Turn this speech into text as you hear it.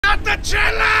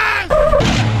challenge!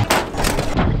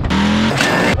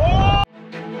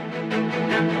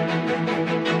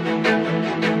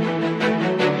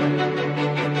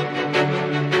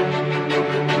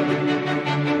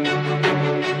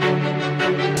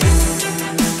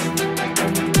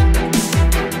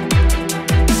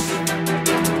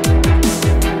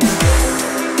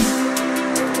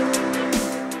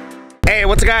 Hey,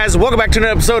 what's up guys? Welcome back to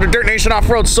another episode of Dirt Nation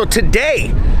Off-Road. So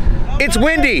today, it's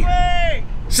windy.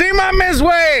 See my Miss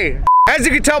Way! As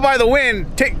you can tell by the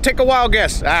wind, take a wild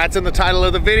guess. It's in the title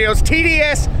of the video. It's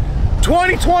TDS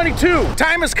 2022.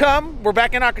 Time has come. We're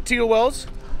back in Ocotillo Wells.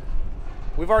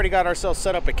 We've already got ourselves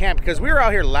set up at camp because we were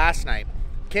out here last night.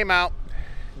 Came out,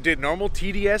 did normal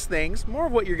TDS things, more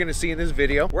of what you're gonna see in this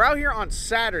video. We're out here on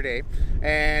Saturday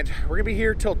and we're gonna be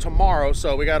here till tomorrow.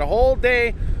 So we got a whole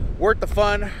day worth of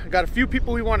fun. Got a few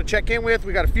people we want to check in with.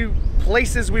 We got a few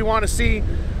places we want to see,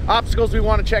 obstacles we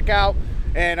want to check out,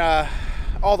 and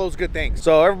all those good things.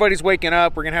 So everybody's waking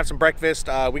up. We're gonna have some breakfast.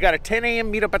 We got a 10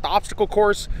 a.m. meetup at the obstacle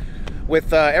course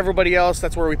with everybody else.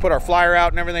 That's where we put our flyer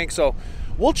out and everything. So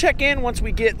we'll check in once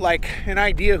we get like an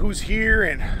idea who's here,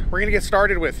 and we're gonna get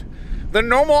started with the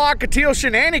normal Ocotillo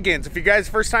shenanigans. If you guys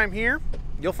first time here,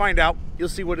 you'll find out. You'll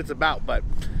see what it's about. But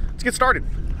let's get started.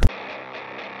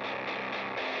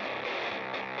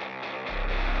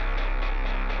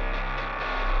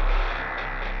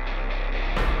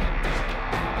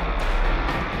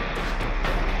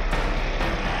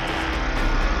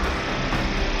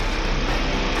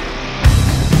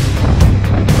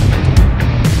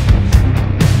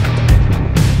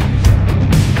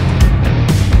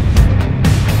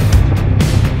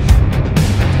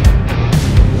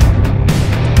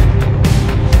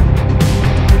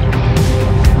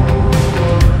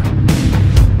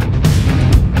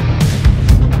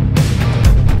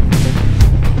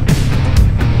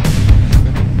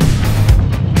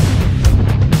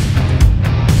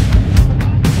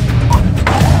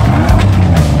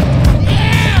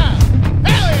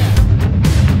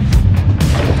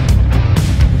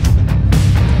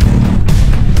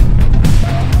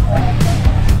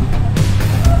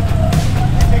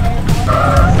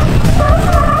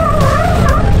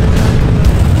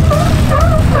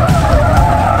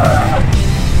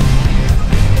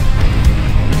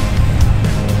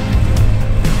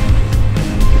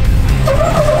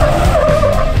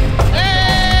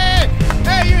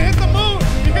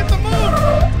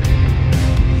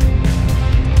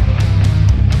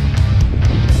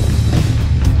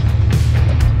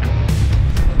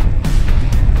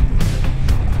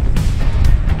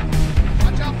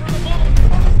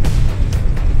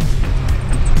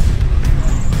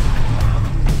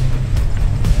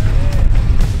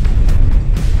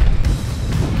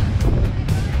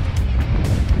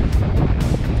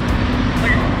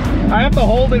 I have to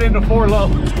hold it into 4 low.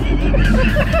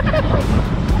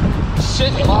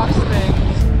 Shit locks things.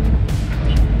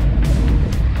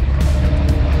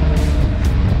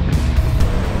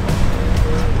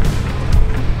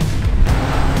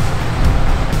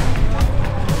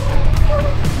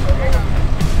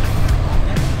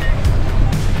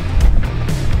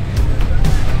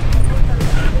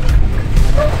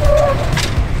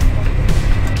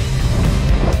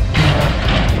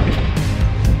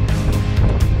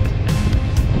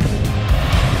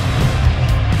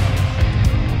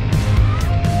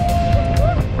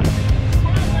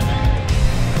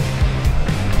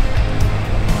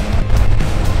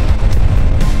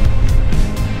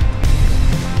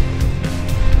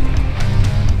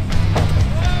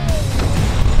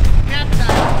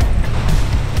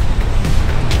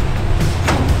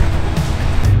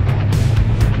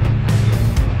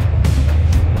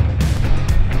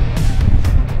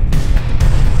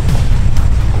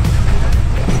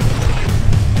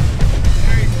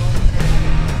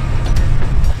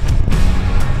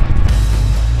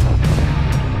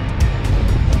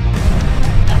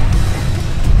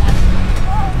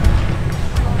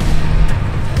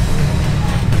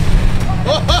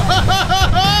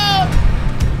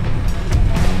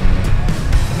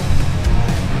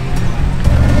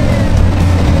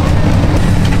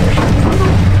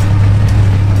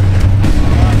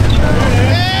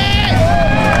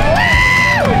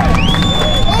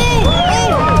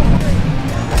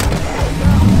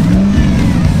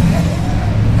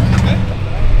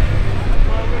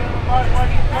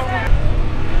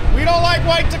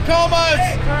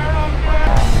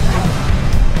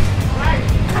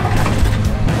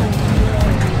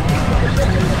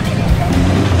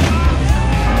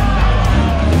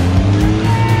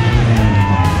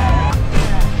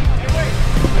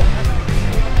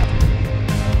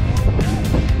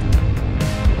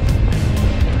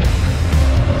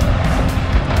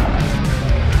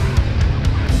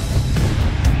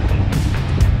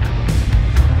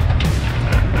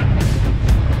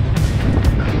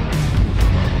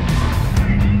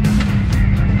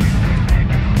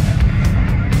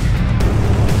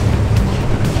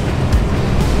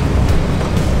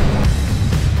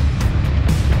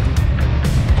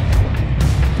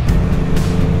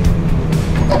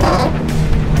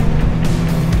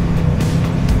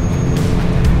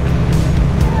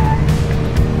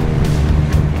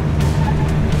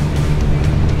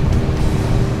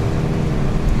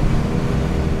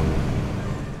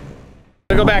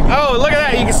 Go back. Oh, look at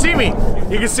that. You can see me.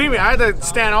 You can see me. I had to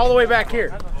stand all the way back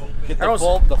here. Get the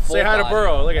full say hi to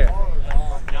Burrow. Look at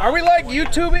it. Are we like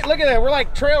YouTubing? Look at that. We're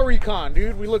like trail recon,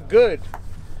 dude. We look good.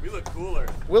 We look cooler.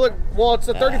 We look, well, it's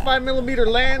a 35mm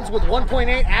lens with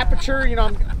 1.8 aperture. You know,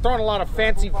 I'm throwing a lot of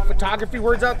fancy photography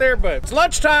words out there, but it's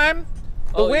lunchtime.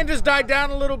 The wind has died down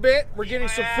a little bit. We're getting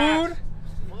some food.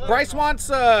 Bryce wants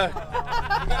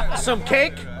some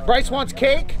cake. Bryce wants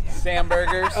cake.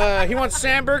 Hamburgers. He wants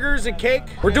hamburgers and cake.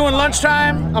 We're doing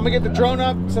lunchtime. I'm gonna get the drone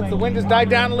up since the wind has died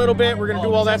down a little bit. We're gonna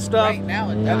do all that stuff, and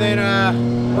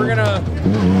then we're gonna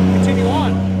continue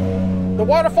on. The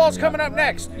waterfall's coming up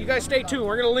next. You guys stay tuned.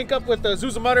 We're gonna link up with the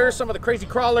Zuzamutters, some of the crazy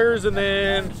crawlers, and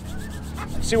then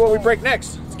see what we break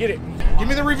next. Let's get it. Give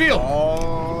me the reveal.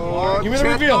 Give me the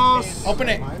reveal. Open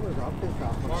it.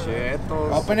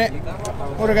 Open it.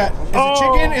 What do we got? Is it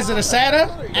chicken? Is it asada?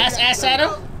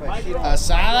 Asada?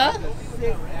 Asada?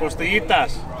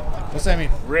 Costillitas. What's that mean?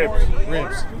 Ribs.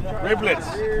 Ribs. Riblets.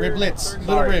 Riblets.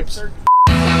 Little ribs.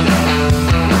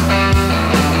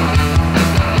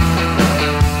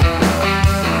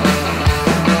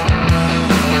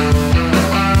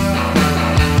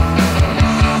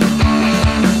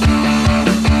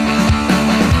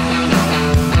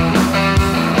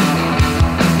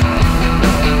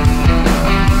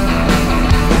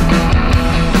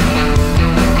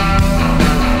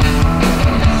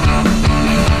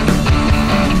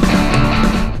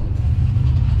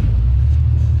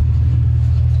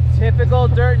 Typical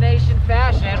Dirt Nation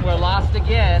fashion, we're lost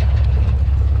again.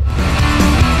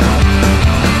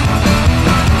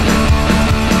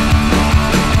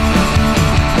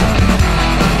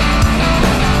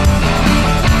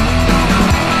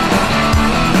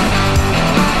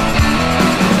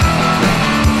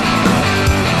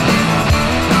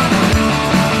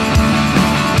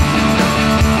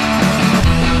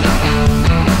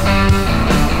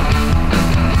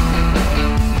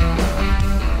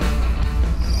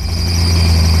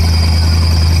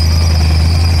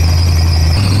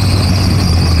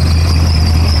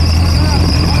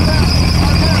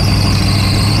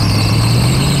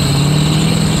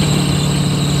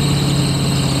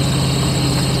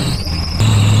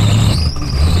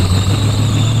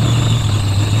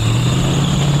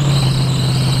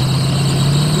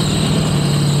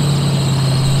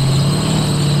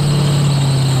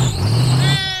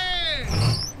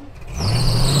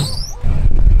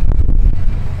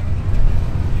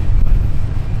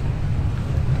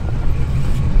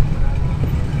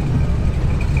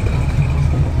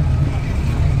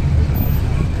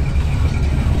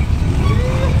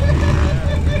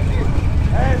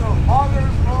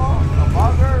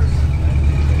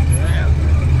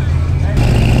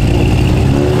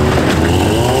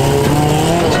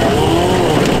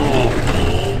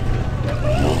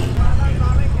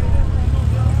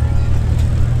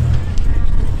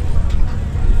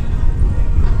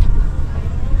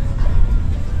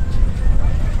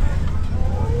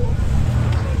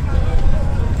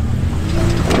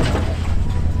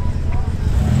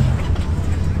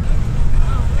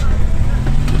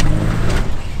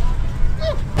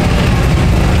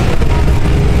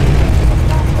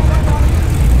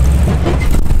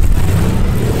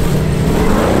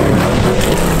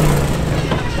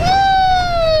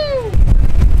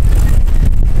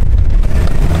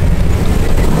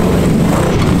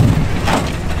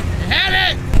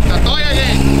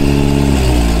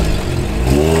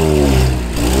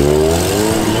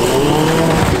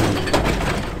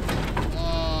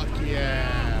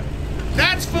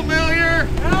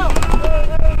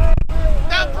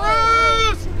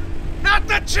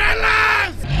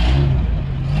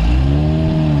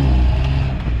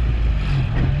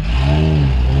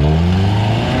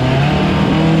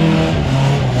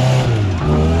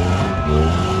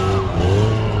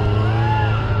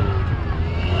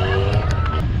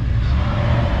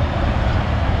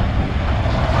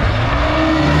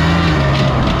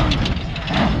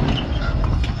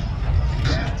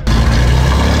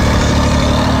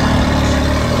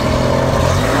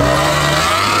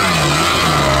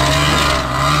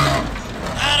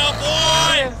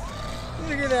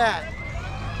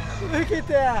 Look at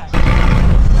that.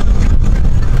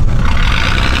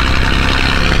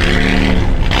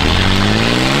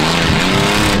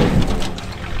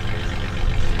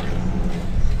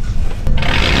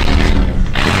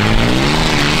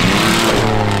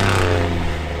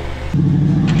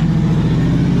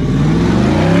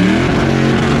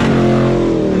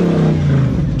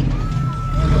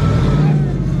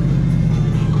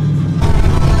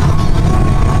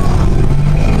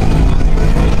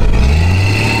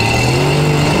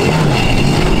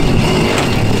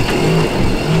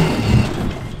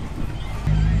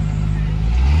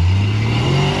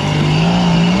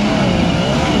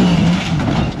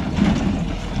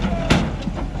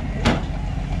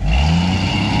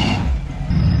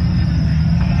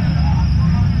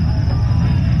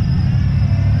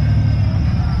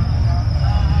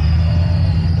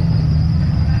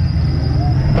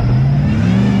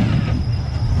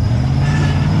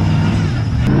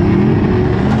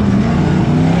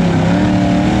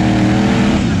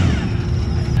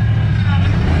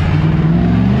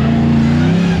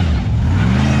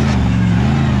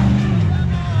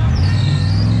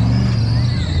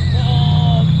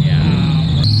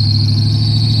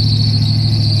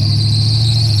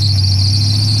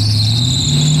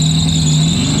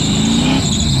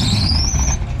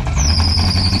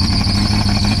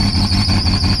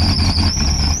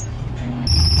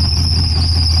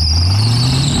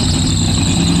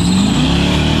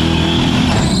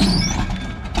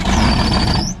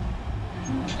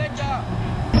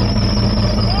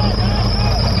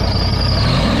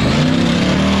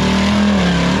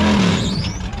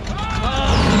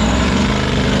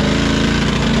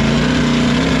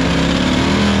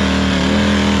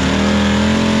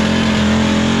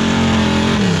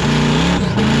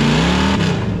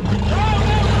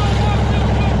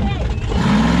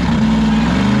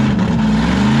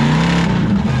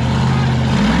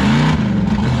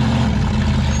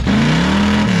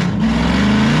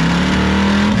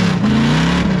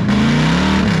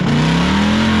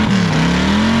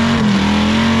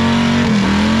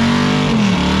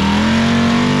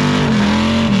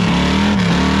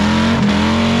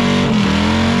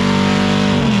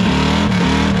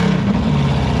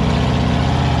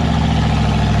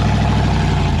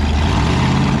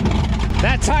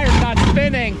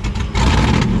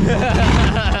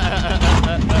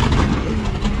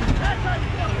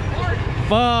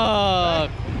 fuck?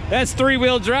 That's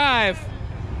 3-wheel drive.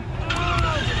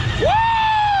 Woo!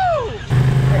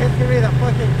 It's gonna be the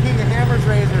fucking King of Hammers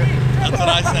razor. That's what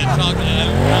I said, chocolate.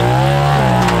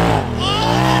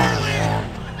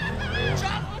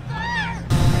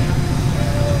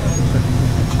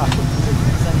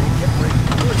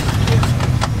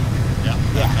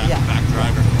 Yeah. Back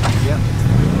driver. Yep.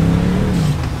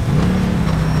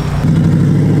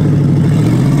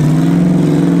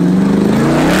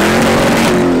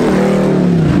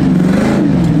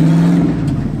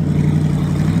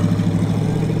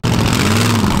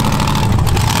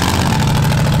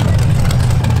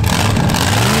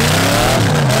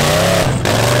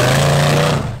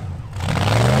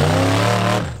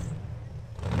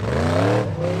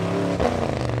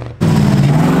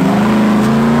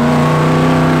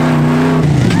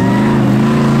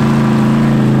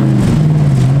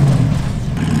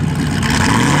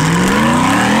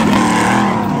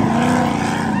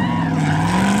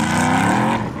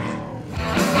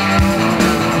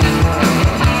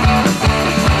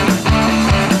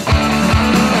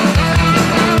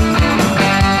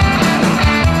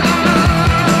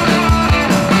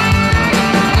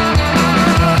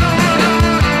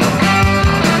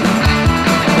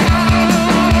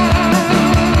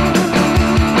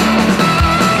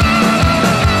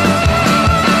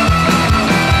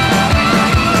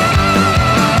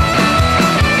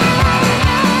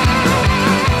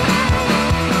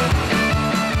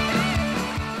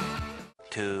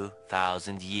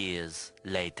 2,000 years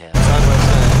later.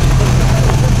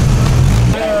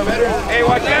 Hey,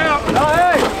 watch out! Oh,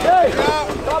 hey!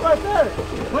 Stop right there!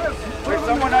 There's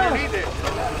someone underneath it.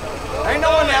 Ain't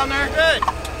no one down there. Good.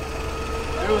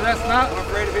 Dude, that's not. I'm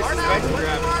afraid of his suspension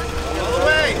grab. All the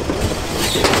way.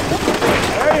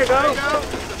 There you go.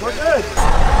 We're good.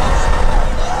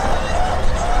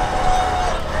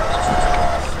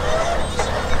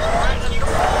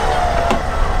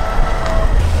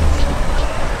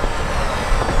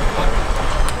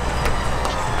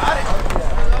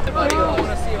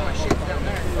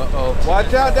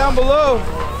 Watch out down below.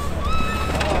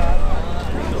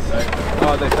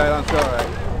 Oh, they tied on shore, right?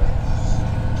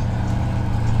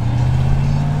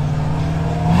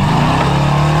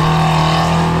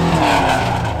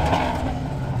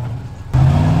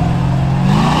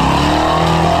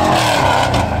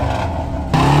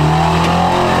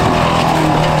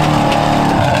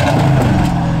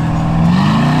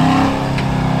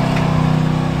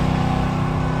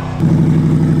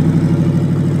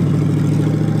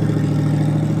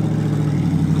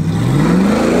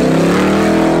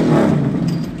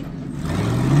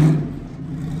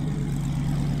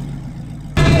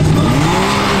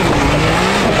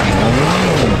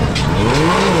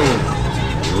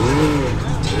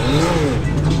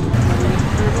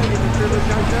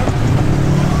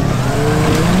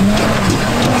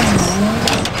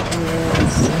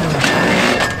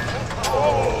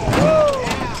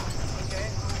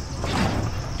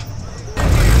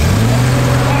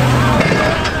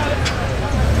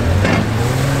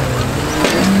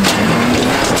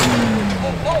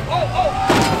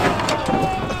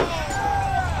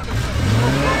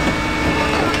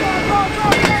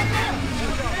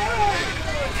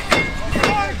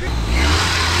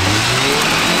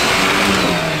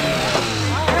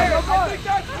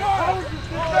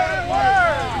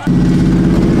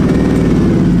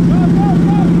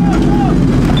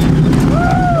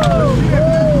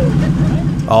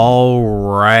 All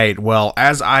right, well,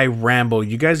 as I ramble,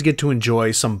 you guys get to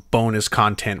enjoy some bonus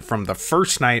content from the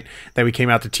first night that we came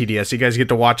out to TDS. You guys get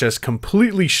to watch us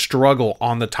completely struggle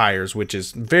on the tires, which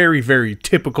is very, very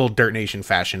typical Dirt Nation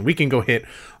fashion. We can go hit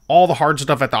all the hard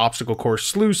stuff at the obstacle course,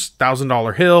 sluice,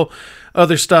 $1,000 hill,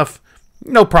 other stuff,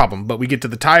 no problem. But we get to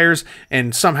the tires,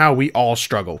 and somehow we all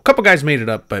struggle. A couple guys made it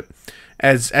up, but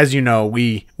as you know,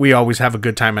 we always have a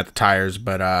good time at the tires,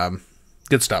 but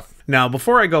good stuff. Now,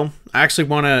 before I go, I actually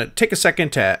want to take a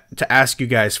second to ask you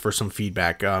guys for some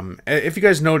feedback. If you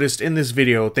guys noticed in this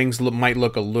video, things might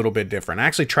look a little bit different. I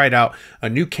actually tried out a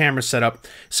new camera setup.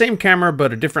 Same camera,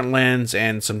 but a different lens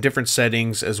and some different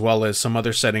settings, as well as some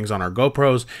other settings on our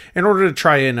GoPros in order to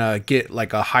try and get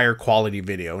like a higher quality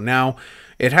video. Now,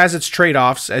 it has its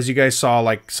trade-offs. As you guys saw,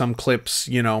 like some clips,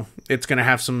 you know, it's going to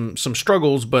have some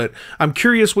struggles, but I'm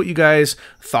curious what you guys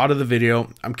thought of the video.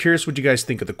 I'm curious what you guys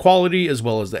think of the quality as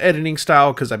well as the editing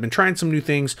style, because I've been trying some new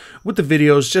things with the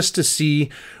videos just to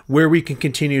see where we can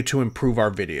continue to improve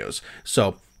our videos.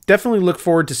 So definitely look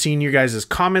forward to seeing your guys'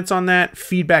 comments on that.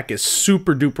 Feedback is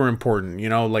super duper important. You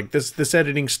know, like this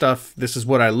editing stuff, this is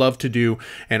what I love to do,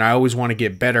 and I always want to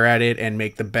get better at it and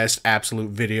make the best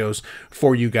absolute videos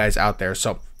for you guys out there.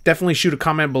 So definitely shoot a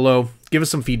comment below. give us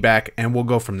some feedback, and we'll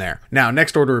go from there. Now,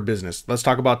 next order of business, let's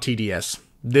talk about TDS.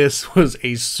 This was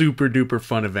a super duper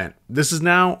fun event. This is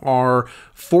now our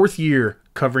 4th year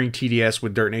covering TDS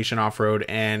with Dirt Nation Off-Road,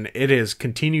 and it has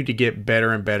continued to get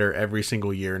better and better every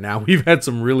single year. Now, we've had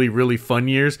some really fun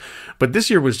years, but this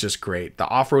year was just great. The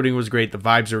off-roading was great. The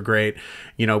vibes were great.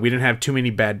 You know, we didn't have too many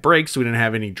bad breaks. We didn't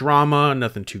have any drama,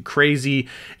 nothing too crazy.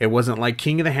 It wasn't like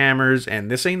King of the Hammers, and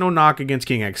this ain't no knock against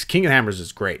King X. King of the Hammers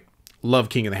is great. Love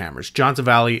King of the Hammers. Johnson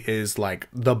Valley is like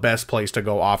the best place to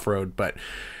go off-road, but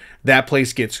that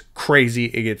place gets crazy,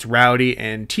 it gets rowdy,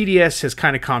 and TDS has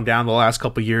kind of calmed down the last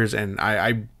couple of years, and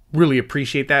I really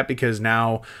appreciate that, because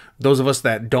now those of us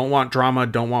that don't want drama,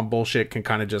 don't want bullshit, can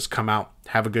kind of just come out,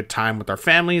 have a good time with our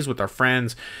families, with our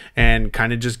friends, and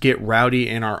kind of just get rowdy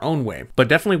in our own way. But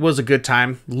definitely was a good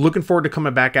time. Looking forward to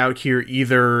coming back out here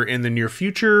either in the near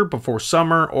future, before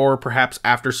summer, or perhaps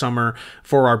after summer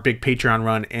for our big Patreon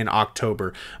run in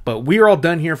October. But we are all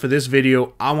done here for this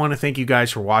video. I want to thank you guys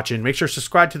for watching. Make sure to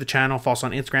subscribe to the channel. Follow us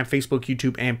on Instagram, Facebook,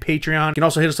 YouTube, and Patreon. You can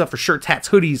also hit us up for shirts, hats,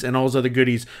 hoodies, and all those other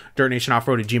goodies.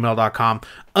 dirtnationoffroad@gmail.com.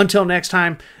 Until next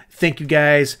time, thank you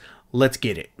guys. Let's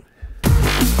get it.